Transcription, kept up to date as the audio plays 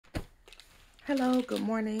Hello, good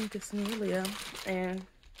morning. This is me, Leah, and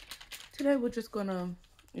today we're just gonna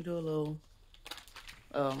do a little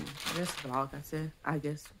vlog. I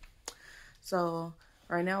guess. So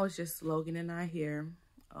right now it's just Logan and I here,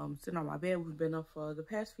 sitting on my bed. We've been up for the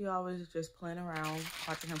past few hours just playing around,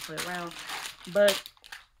 watching him play around. But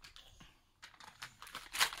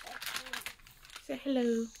say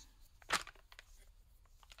hello.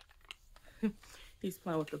 He's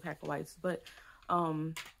playing with the pack of whites, but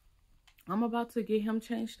I'm about to get him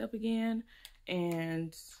changed up again,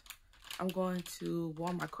 and I'm going to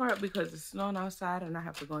warm my car up because it's snowing outside and I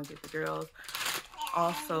have to go and get the girls.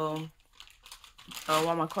 Also,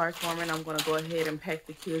 while my car is warming, I'm going to go ahead and pack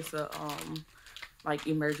the kids a like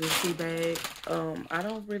emergency bag. I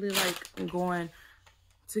don't really like going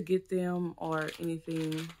to get them or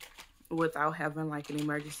anything without having like an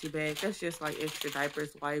emergency bag. That's just like extra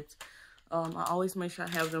diapers, wipes. I always make sure I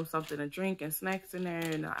have them something to drink and snacks in there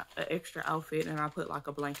and an extra outfit, and I put like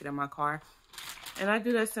a blanket in my car. And I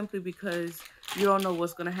do that simply because you don't know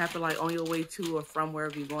what's going to happen like on your way to or from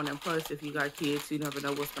wherever you're going. And plus, if you got kids, you never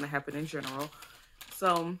know what's going to happen in general.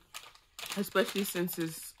 So, especially since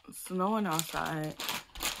it's snowing outside.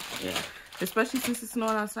 Yeah. Especially since it's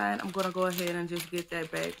snowing outside, I'm going to go ahead and just get that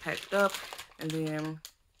bag packed up. And then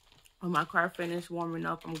when my car finished warming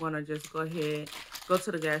up, I'm going to just go ahead, go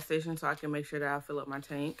to the gas station so I can make sure that I fill up my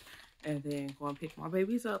tank. And then go and pick my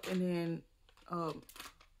babies up. And then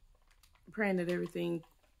praying that everything,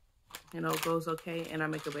 goes okay and I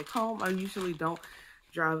make it back home. I usually don't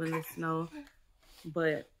drive in the snow,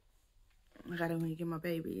 but I gotta go and get my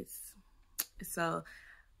babies. So,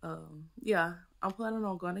 yeah, I'm planning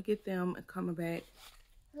on going to get them and coming back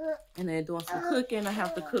and then doing some cooking. I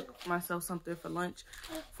have to cook myself something for lunch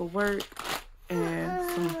for work, and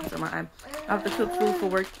I have to cook food for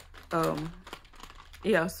work.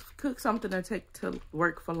 Yeah, cook something to take to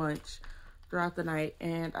work for lunch throughout the night.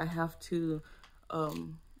 And I have to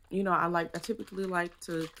I typically like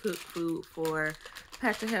to cook food for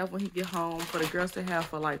Pat to have when he get home, for the girls to have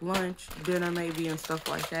for like lunch, dinner maybe, and stuff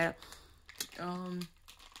like that.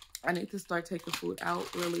 I need to start taking food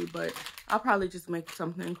out really, but I'll probably just make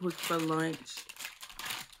something quick for lunch.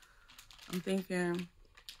 I'm thinking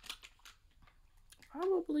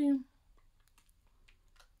probably,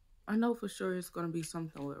 I know for sure it's gonna be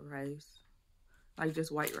something with rice. Like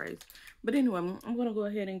just white rice. But anyway, I'm gonna go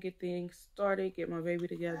ahead and get things started, get my baby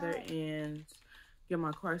together, and get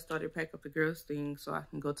my car started, pack up the girls' things so I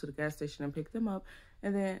can go to the gas station and pick them up.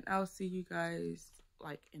 And then I'll see you guys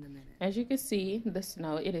like in a minute. As you can see, the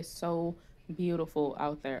snow, it is so beautiful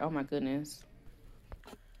out there. Oh my goodness.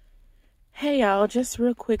 Hey y'all, just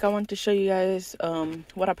real quick, I wanted to show you guys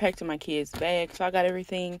what I packed in my kids' bag. So I got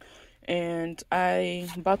everything, and I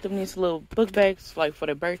bought them these little book bags like for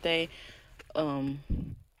their birthday.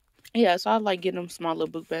 Yeah, so I like getting them small little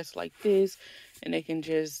book bags like this, and they can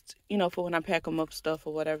just, for when I pack them up stuff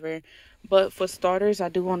or whatever. But for starters, I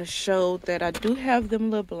do want to show that I do have them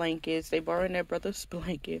little blankets. They borrowed their brother's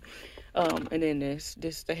blanket. And then this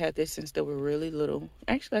they had this since they were really little.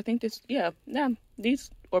 Actually, I think these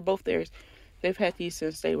are both theirs. They've had these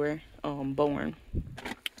since they were born.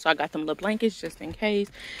 So I got them little blankets just in case.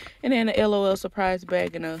 And then a LOL surprise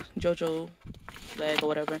bag and a JoJo bag or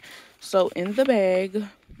whatever. So in the bag,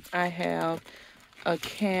 I have a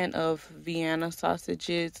can of Vienna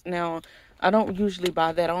sausages. Now, I don't usually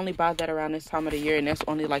buy that. I only buy that around this time of the year. And that's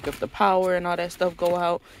only like if the power and all that stuff go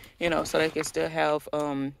out, so they can still have,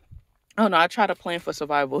 I try to plan for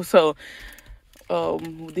survival. So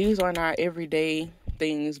these are not everyday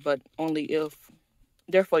things, but only if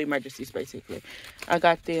they're for emergencies, basically. I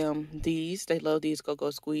got them these. They love these Go-Go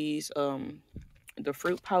Squeeze, the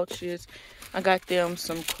fruit pouches. I got them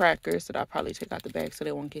some crackers that I'll probably take out the bag so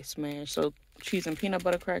they won't get smashed. So cheese and peanut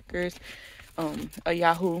butter crackers, a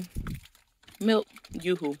Yahoo milk,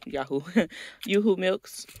 Yoo-hoo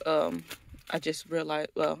milks. I just realized,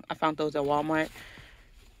 I found those at Walmart.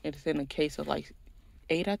 It's in a case of like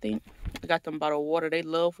 8, I think. I got them bottled water. They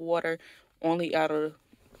love water only out of,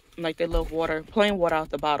 they love water, plain water out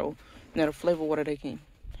the bottle. Now the flavored water they can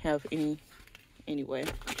have anyway.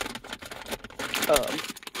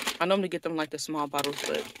 I normally get them like the small bottles,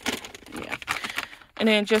 but yeah. And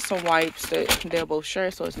then just some wipes that they'll both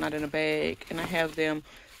share, so it's not in a bag. And I have them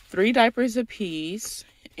 3 diapers apiece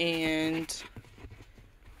and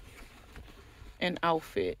an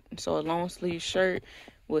outfit. So a long sleeve shirt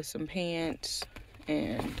with some pants,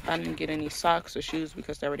 and I didn't get any socks or shoes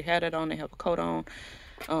because they already had it on. They have a coat on.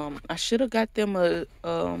 I should have got them a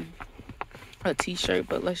t-shirt,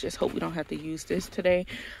 but let's just hope we don't have to use this today.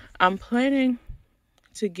 I'm planning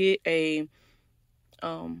to get a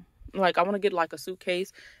like, I want to get like a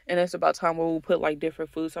suitcase, and it's about time where we'll put like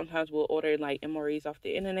different foods. Sometimes we'll order like MREs off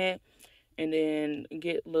the internet, and then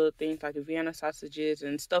get little things like the Vienna sausages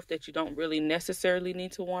and stuff that you don't really necessarily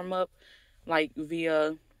need to warm up, like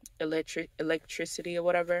via electricity or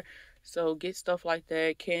whatever. So get stuff like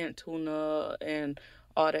that, canned tuna and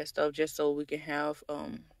all that stuff, just so we can have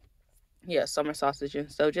summer sausage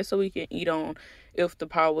and stuff, just so we can eat on if the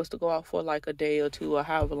power was to go out for like a day or two or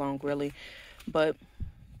however long, really. But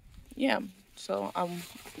yeah, so I'm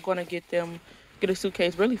gonna get a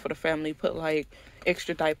suitcase really for the family, put like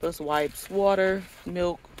extra diapers, wipes, water,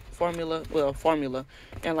 milk, formula,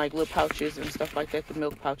 and like little pouches and stuff like that, the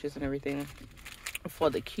milk pouches and everything for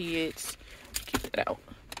the kids. Keep it out.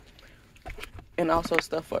 And also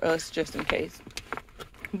stuff for us just in case.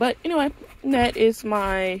 But anyway, that is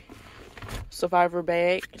my survivor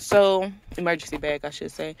bag. So, emergency bag, I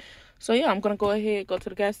should say. So yeah, I'm gonna go to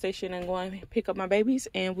the gas station and go and pick up my babies,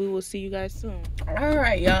 and we will see you guys soon. All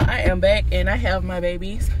right, y'all, I am back and I have my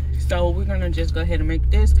babies. So we're gonna just go ahead and make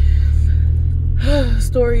this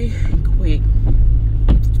story quick.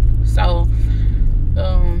 So,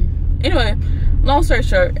 anyway, long story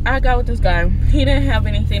short, I got with this guy. He didn't have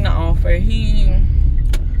anything to offer.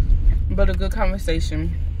 But a good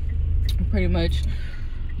conversation, pretty much.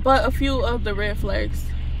 But a few of the red flags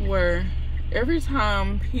were, every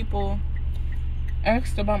time people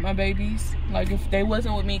asked about my babies, like if they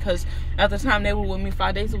wasn't with me, because at the time they were with me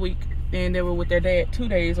 5 days a week, and they were with their dad 2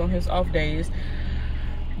 days on his off days.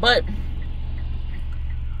 But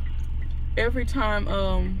every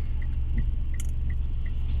time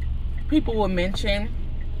people would mention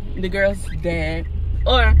the girl's dad,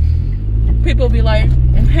 or people be like,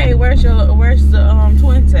 hey, where's the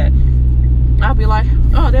twins at? I'll be like,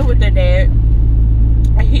 oh, they're with their dad.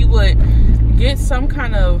 He would get some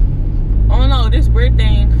kind of, I don't know, this weird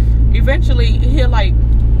thing. Eventually he'll like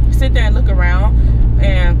sit there and look around,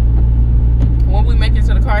 and when we make it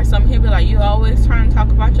to the car or something, he'll be like, you always trying to talk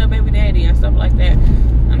about your baby daddy and stuff like that.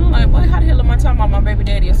 And I'm like, boy, how the hell am I talking about my baby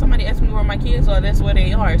daddy? If somebody asks me where my kids are, that's where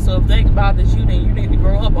they are. So if they bothers you, then you need to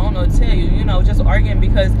grow up. I don't know what to tell you. Just arguing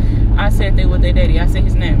because I said they were their daddy. I said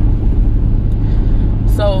his name.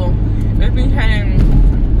 So it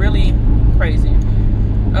became really crazy.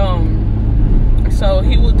 So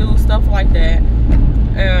he would do stuff like that.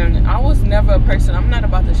 And I was never a person, I'm not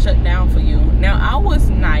about to shut down for you. Now, I was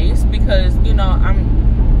nice because, I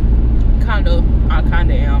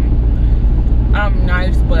kinda am. I'm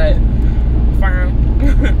nice, but firm,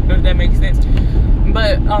 if that makes sense.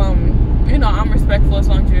 But, I'm respectful as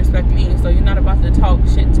long as you respect me. So you're not about to talk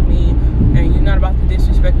shit to me, and you're not about to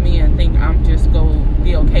disrespect me and think I'm just going to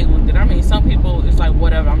be okay with it. I mean, some people, it's like,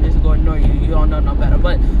 whatever, I'm just going to ignore you. You don't know no better.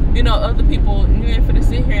 But, other people, you ain't finna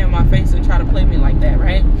sit here in my face and try to play me like that,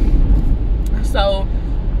 right? So,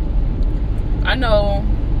 I know,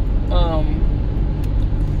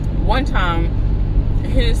 one time,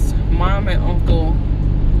 his mom and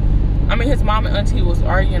auntie was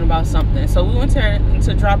arguing about something. So we went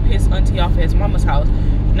to drop his auntie off at his mama's house.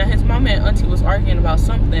 Now his mama and auntie was arguing about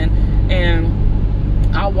something,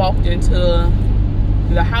 and I walked into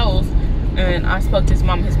the house and I spoke to his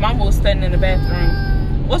mama. His mama was standing in the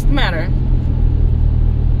bathroom. What's the matter?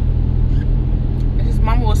 His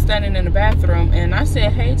mama was standing in the bathroom, and I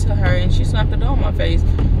said hey to her, and she slapped the door in my face.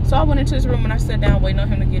 So I went into his room and I sat down waiting on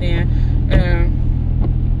him to get in, and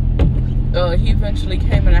he eventually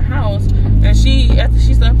came in the house, and after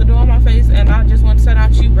she slapped the door in my face, and I just went to sit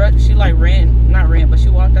down, she walked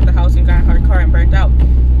out the house and got in her car and burnt out.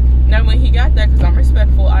 Now when he got there, because I'm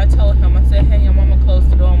respectful, I told him, I said, hey, your mama closed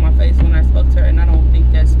the door in my face when I spoke to her, and I don't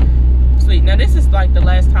think that's sweet. Now this is like the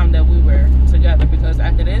last time that we were together, because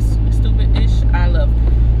after this stupid ish, I left.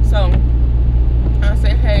 So I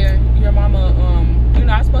said, hey, your mama,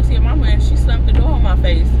 I spoke to your mama and she slammed the door on my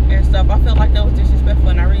face and stuff. I felt like that was disrespectful,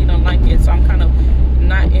 and I really don't like it, so I'm kind of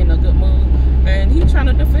not in a good mood. And he trying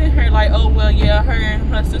to defend her like, oh, well, yeah, her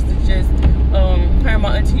and her sister just, her and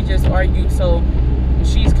my auntie just argued, so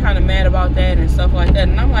she's kind of mad about that and stuff like that.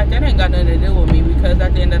 And I'm like, that ain't got nothing to do with me, because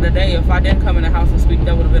at the end of the day, if I didn't come in the house and speak,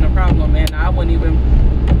 that would have been a problem, and I wouldn't even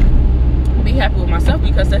be happy with myself,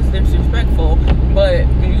 because that's disrespectful. But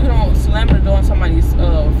you don't slam the door in somebody's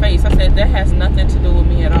face. I said that has nothing to do with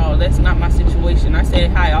me at all. That's not my situation. I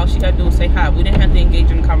said hi. All she had to do was say hi. We didn't have to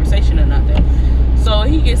engage in a conversation or nothing. So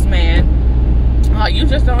he gets mad. You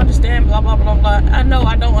just don't understand, blah blah blah blah. I know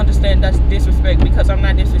I don't understand. That's disrespect, because I'm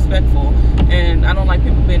not disrespectful, and I don't like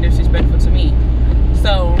people being disrespectful to me.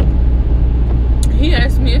 So he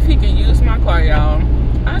asked me if he can use my car, y'all.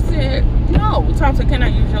 I said no. Thompson, can I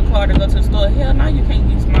use your car to go to the store? Hell no, you can't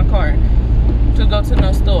use my car to go to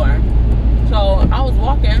no store. So I was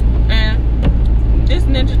walking and this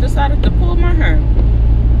ninja decided to pull my hair.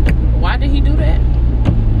 Why did he do that? I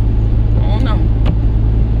don't know.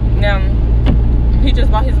 Now, he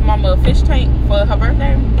just bought his mama a fish tank for her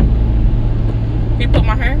birthday. He put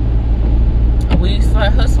my hair. We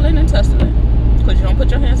started hustling and tussling. Because you don't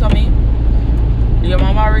put your hands on me. Your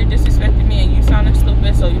mom already disrespected me and you sounded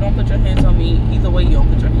stupid, so you don't put your hands on me. Either way, you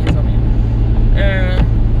don't put your hands on me. And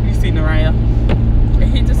you see Naraya.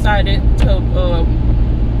 And he decided to,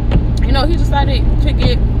 he decided to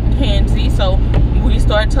get handsy. So we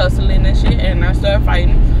started tussling and shit, and I started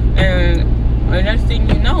fighting. And the next thing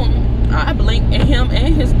you know, I blinked at him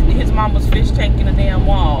and his mama's fish tank in the damn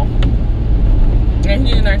wall. And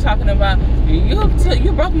he in there talking about,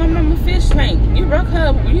 you broke my mama's fish tank. You broke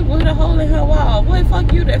her, you put a hole in her wall. Boy,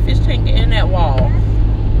 fuck you, that fish tank in that wall.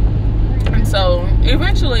 And so,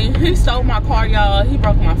 eventually, he stole my car, y'all. He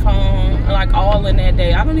broke my phone, like, all in that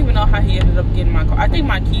day. I don't even know how he ended up getting my car. I think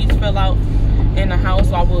my keys fell out in the house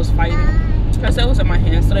while we was fighting. Because they was in my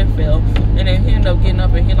hands, so they fell. And then he ended up getting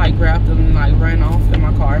up and he, like, grabbed them and, like, ran off in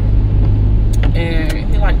my car. And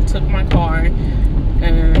he, like, took my car.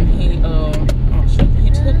 And he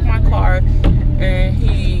took my car. And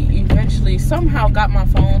he eventually somehow got my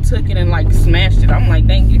phone, took it, and, like, smashed it. I'm like,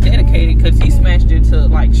 dang, you dedicated. Because he smashed it to,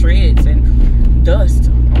 like, shreds and dust.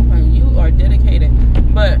 I'm like, you are dedicated.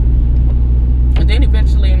 But then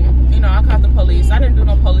eventually, I called the police. I didn't do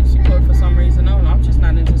no police report for some reason. I don't know. I'm just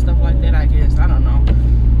not into stuff like that, I guess. I don't know.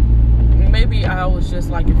 Maybe I was just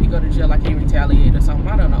like, if he go to jail, I can't retaliate or something.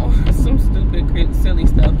 I don't know. Some stupid, silly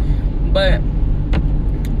stuff. But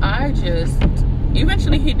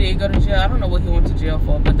eventually he did go to jail. I don't know what he went to jail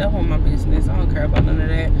for, but that wasn't my business. I don't care about none of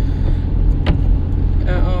that.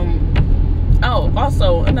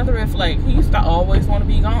 Also, another red flag. He used to always want to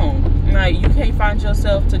be gone. Like, you can't find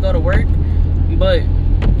yourself to go to work, but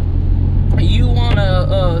you want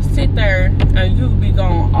to sit there and you be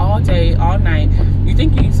gone all day, all night. You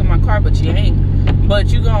think you're using my car, but you ain't. But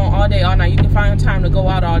you gone all day, all night. You can find time to go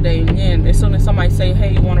out all day, and then as soon as somebody say,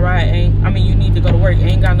 hey, you want to ride? You need to go to work.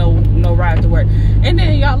 Ain't got no ride to work. And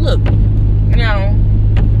then y'all look, now,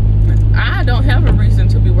 I don't have a reason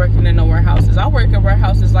to be working in no warehouses. I work in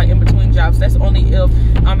warehouses like in between jobs. That's only if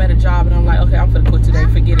I'm at a job and I'm like, okay, I'm gonna quit today,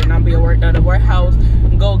 forget it, and I'll be at a warehouse,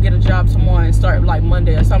 go get a job tomorrow and start like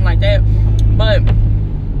Monday or something like that. But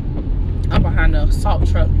I'm behind a salt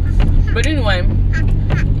truck. But anyway,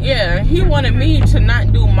 yeah, he wanted me to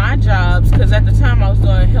not do my jobs because at the time I was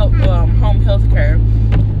doing home health care.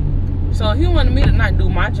 So he wanted me to not do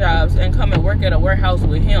my jobs and come and work at a warehouse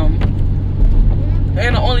with him.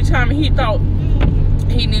 And the only time he thought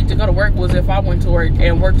he needed to go to work was if I went to work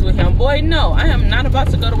and worked with him. Boy, no, I am not about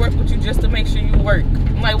to go to work with you just to make sure you work.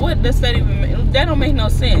 Like, what does that even mean? That don't make no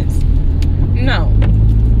sense. No.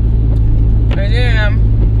 And then,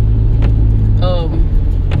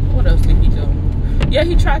 what else did he do? Yeah,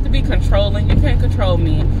 he tried to be controlling. You can't control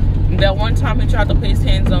me. That one time he tried to put his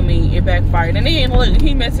hands on me, it backfired. And then look,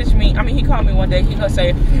 he messaged me. He called me one day. He gonna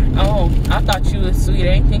say, oh, I thought you was sweet.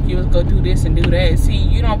 I didn't think you was gonna do this and do that. See,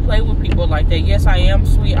 you don't play with people like that. Yes, I am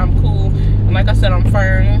sweet. I'm cool. And like I said, I'm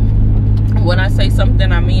firm. When I say something,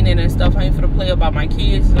 I mean it and stuff. I ain't finna play about my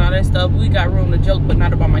kids and all that stuff. We got room to joke, but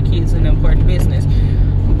not about my kids and important business.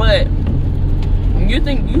 But you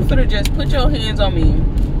think you finna just put your hands on me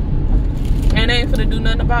and ain't finna do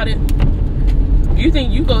nothing about it? You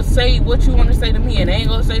think you gonna say what you want to say to me and ain't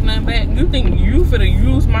gonna say nothing back? You think you finna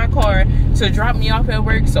use my car to drop me off at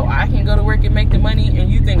work so I can go to work and make the money, and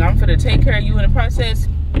you think I'm finna take care of you in the process?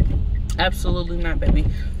 Absolutely not, baby.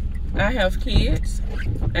 I have kids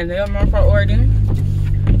and they're my priority.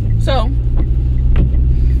 So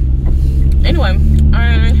anyway,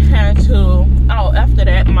 I had to, after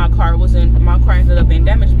that my car ended up being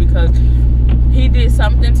damaged because he did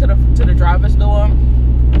something to the driver's door.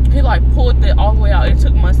 He like pulled it all the way out. It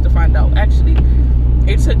took months to find out. Actually,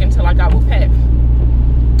 it took until I got with Pat.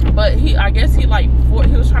 But I guess he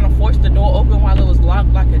was trying to force the door open while it was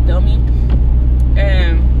locked like a dummy.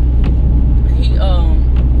 And he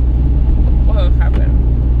what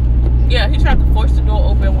happened? Yeah, he tried to force the door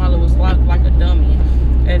open while it was locked like a dummy.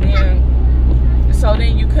 And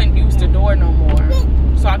then you couldn't use the door no more.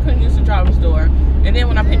 So I couldn't use the driver's door. And then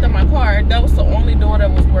when I picked up my car, that was the only door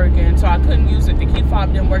that was working. So I couldn't use it. The key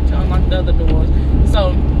fob didn't work to unlock the other doors.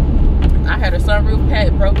 So I had a sunroof.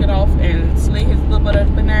 Pat broke it off and slid his little butt up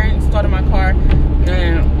in there and started my car.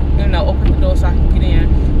 And, opened the door so I could get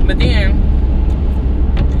in. But then,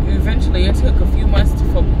 eventually, it took a few months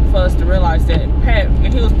for us us to realize that Pat,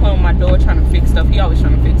 and he was playing with my door trying to fix stuff. He always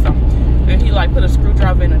trying to fix something. And he like put a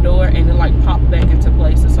screwdriver in the door and it like popped back into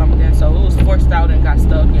place or something. So it was forced out and got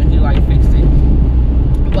stuck, and he like fixed it.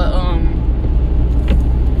 But I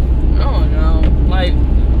don't know, like,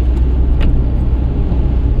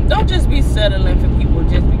 don't just be settling for people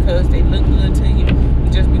just because they look good to you,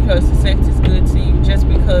 just because the sex is good to you, just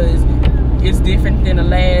because it's different than the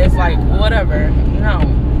last, like, whatever. No,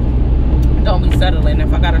 don't be settling.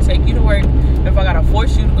 If I gotta take you to work, if I gotta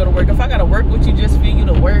force you to go to work, if I gotta work with you just for you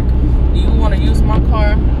to work, you want to use my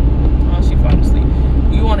car? Oh, she falling asleep.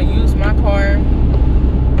 You want to use my car,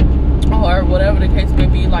 or whatever the case may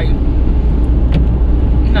be, like,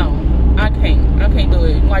 no, I can't do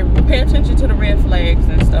it. Like, pay attention to the red flags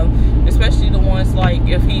and stuff, especially the ones like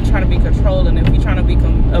if he trying to be controlling, if he trying to be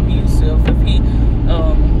abusive, if he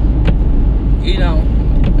you know,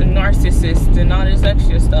 a narcissist and all this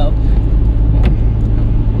extra stuff.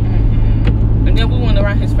 And then we went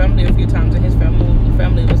around his family a few times, and his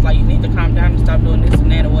family was like, you need to calm down and stop doing this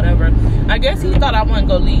and that or whatever. I guess he thought I wasn't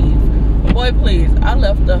gonna leave. Boy, please, I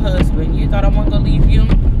left the husband. You thought I wasn't gonna leave you?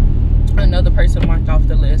 Another person marked off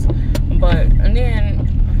the list. But, and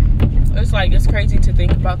then it's like, it's crazy to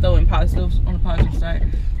think about though, in positives, on the positive side.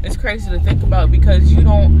 It's crazy to think about because you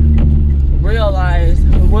don't realize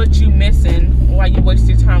what you missing while you waste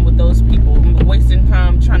your time with those people, wasting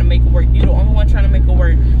time trying to make it work. You're the only one trying to make it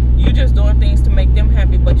work. You just doing things to make them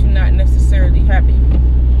happy, but you're not necessarily happy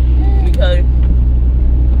because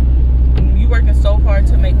you working so hard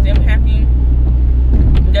to make them happy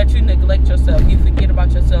that you neglect yourself. You forget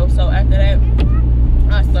about yourself. So after that,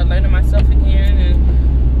 I started learning myself again,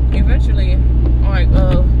 and eventually, like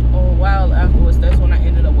a while afterwards, that's when I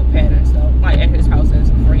ended up with Pat and stuff, like at his house as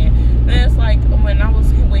a friend. And it's like when I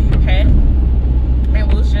was with Pat, and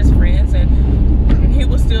we was just friends, and he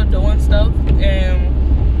was still doing stuff, and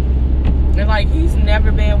like he's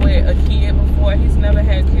never been with a kid before, he's never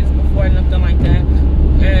had kids before, nothing like that.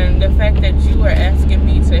 And the fact that you were asking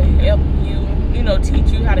me to help you, you know,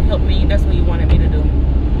 teach you how to help me, that's what he wanted me to do.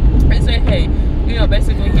 He said, hey, you know,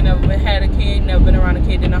 basically he never had a kid, never been around a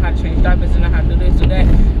kid, didn't know how to change diapers, didn't know how to do this or that,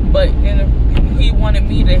 but he wanted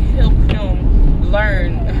me to help him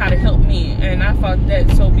learn how to help me, and I thought that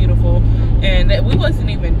so beautiful. And that we wasn't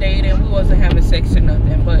even dating, we wasn't having sex or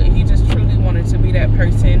nothing, but he just truly wanted to be that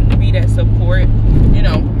person, be that support, you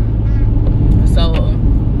know. So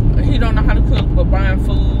he don't know how to cook, but buying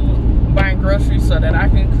food, buying groceries so that I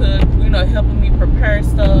can cook, you know, helping me prepare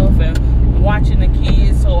stuff, and watching the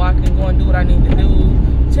kids so I can go and do what I need to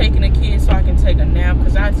do, taking the kids so I can take a nap,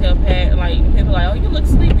 because I tell Pat, like, people like, oh, you look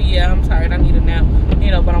sleepy. Yeah, I'm tired, I need a nap, you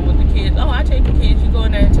know, but I'm with the kids. Oh, I take the kids, you go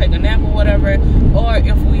in there and take a nap or whatever. Or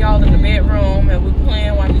if we all in the bedroom and we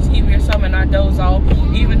playing, watching TV or something, and I doze off,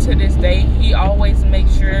 even to this day, he always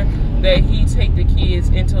makes sure that he take the kids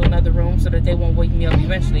into another room so that they won't wake me up.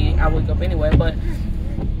 Eventually I wake up anyway, but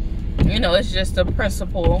you know, it's just a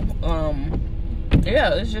principle.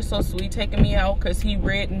 Yeah, it's just so sweet taking me out, because he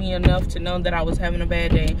read me enough to know that I was having a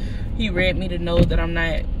bad day. He read me to know that I'm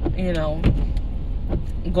not, you know,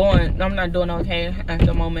 I'm not doing okay at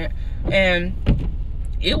the moment. And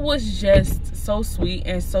it was just so sweet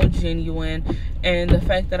and so genuine. And the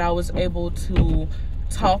fact that I was able to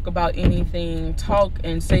talk about anything, talk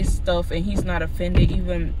and say stuff, and he's not offended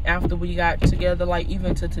even after we got together. Like,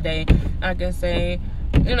 even to today, I can say,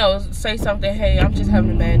 you know, say something, hey, I'm just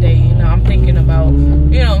having a bad day, you know, I'm thinking about,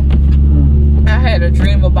 you know, I had a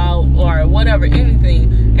dream about, or whatever,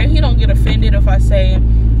 anything, and he don't get offended if I say,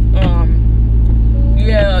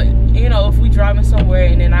 yeah, you know, if we driving somewhere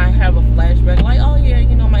and then I have a flashback, like, oh yeah,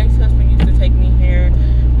 you know, my ex-husband used to take me here,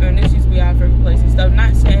 and this used to be our favorite place and stuff.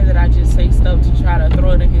 Not saying that I just say stuff to try to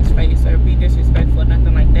throw it in his face or be disrespectful or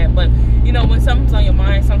nothing like that, but you know, when something's on your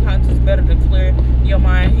mind, sometimes it's better to clear your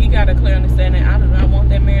mind. He got a clear understanding. I do not want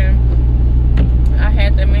that man. I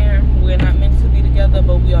had that man. We're not meant to be together,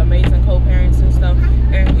 but we are amazing co-parents and stuff,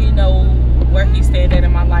 and he know where he stand at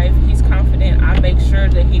in my life. He's confident. I make sure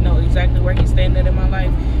that he know exactly where he stand at in my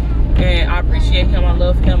life, and I appreciate him. I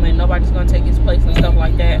love him, and nobody's gonna take his place and stuff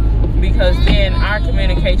like that, because then our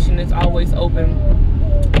communication is always open.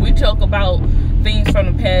 We joke about things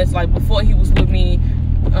from the past, like before he was with me,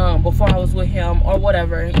 before I was with him, or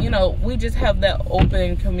whatever, you know. We just have that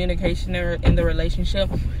open communication in the relationship,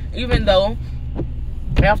 even though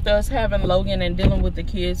after us having Logan and dealing with the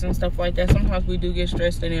kids and stuff like that, sometimes we do get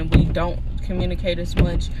stressed and then we don't communicate as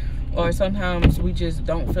much, or sometimes we just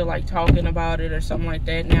don't feel like talking about it or something like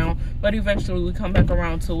that now. But eventually we come back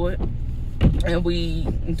around to it and we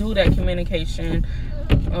do that communication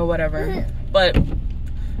or whatever. But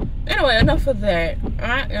anyway, enough of that.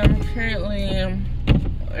 I am currently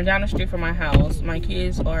down the street from my house. My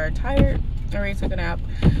kids are tired, they're ready to take a nap,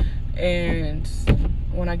 and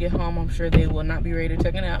when I get home, I'm sure they will not be ready to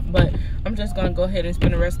take a nap, but I'm just gonna go ahead and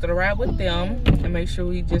spend the rest of the ride with them and make sure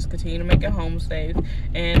we just continue to make it home safe,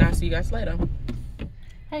 and I'll see you guys later.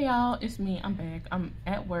 Hey y'all, it's me. I'm back. I'm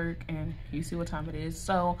at work and you see what time it is.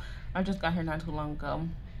 So I just got here not too long ago.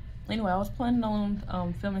 Anyway, I was planning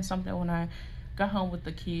on filming something when I got home with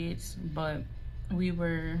the kids, but we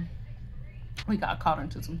got caught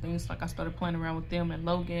into some things. Like I started playing around with them and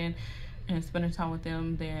Logan and spending time with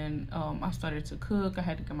them. Then I started to cook. I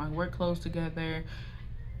had to get my work clothes together,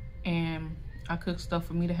 and I cooked stuff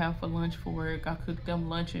for me to have for lunch for work. I cooked them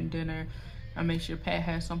lunch and dinner. I made sure Pat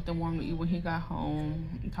had something warm to eat when he got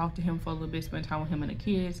home. Talked to him for a little bit, spent time with him and the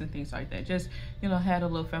kids and things like that. Just, you know, had a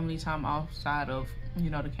little family time outside of, you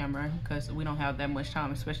know, the camera, because we don't have that much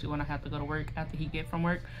time, especially when I have to go to work after he get from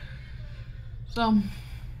work. So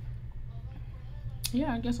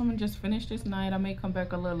yeah, I guess I'm gonna just finish this night. I may come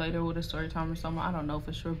back a little later with a story time or something. I don't know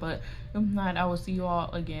for sure, but if not, I will see you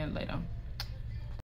all again later.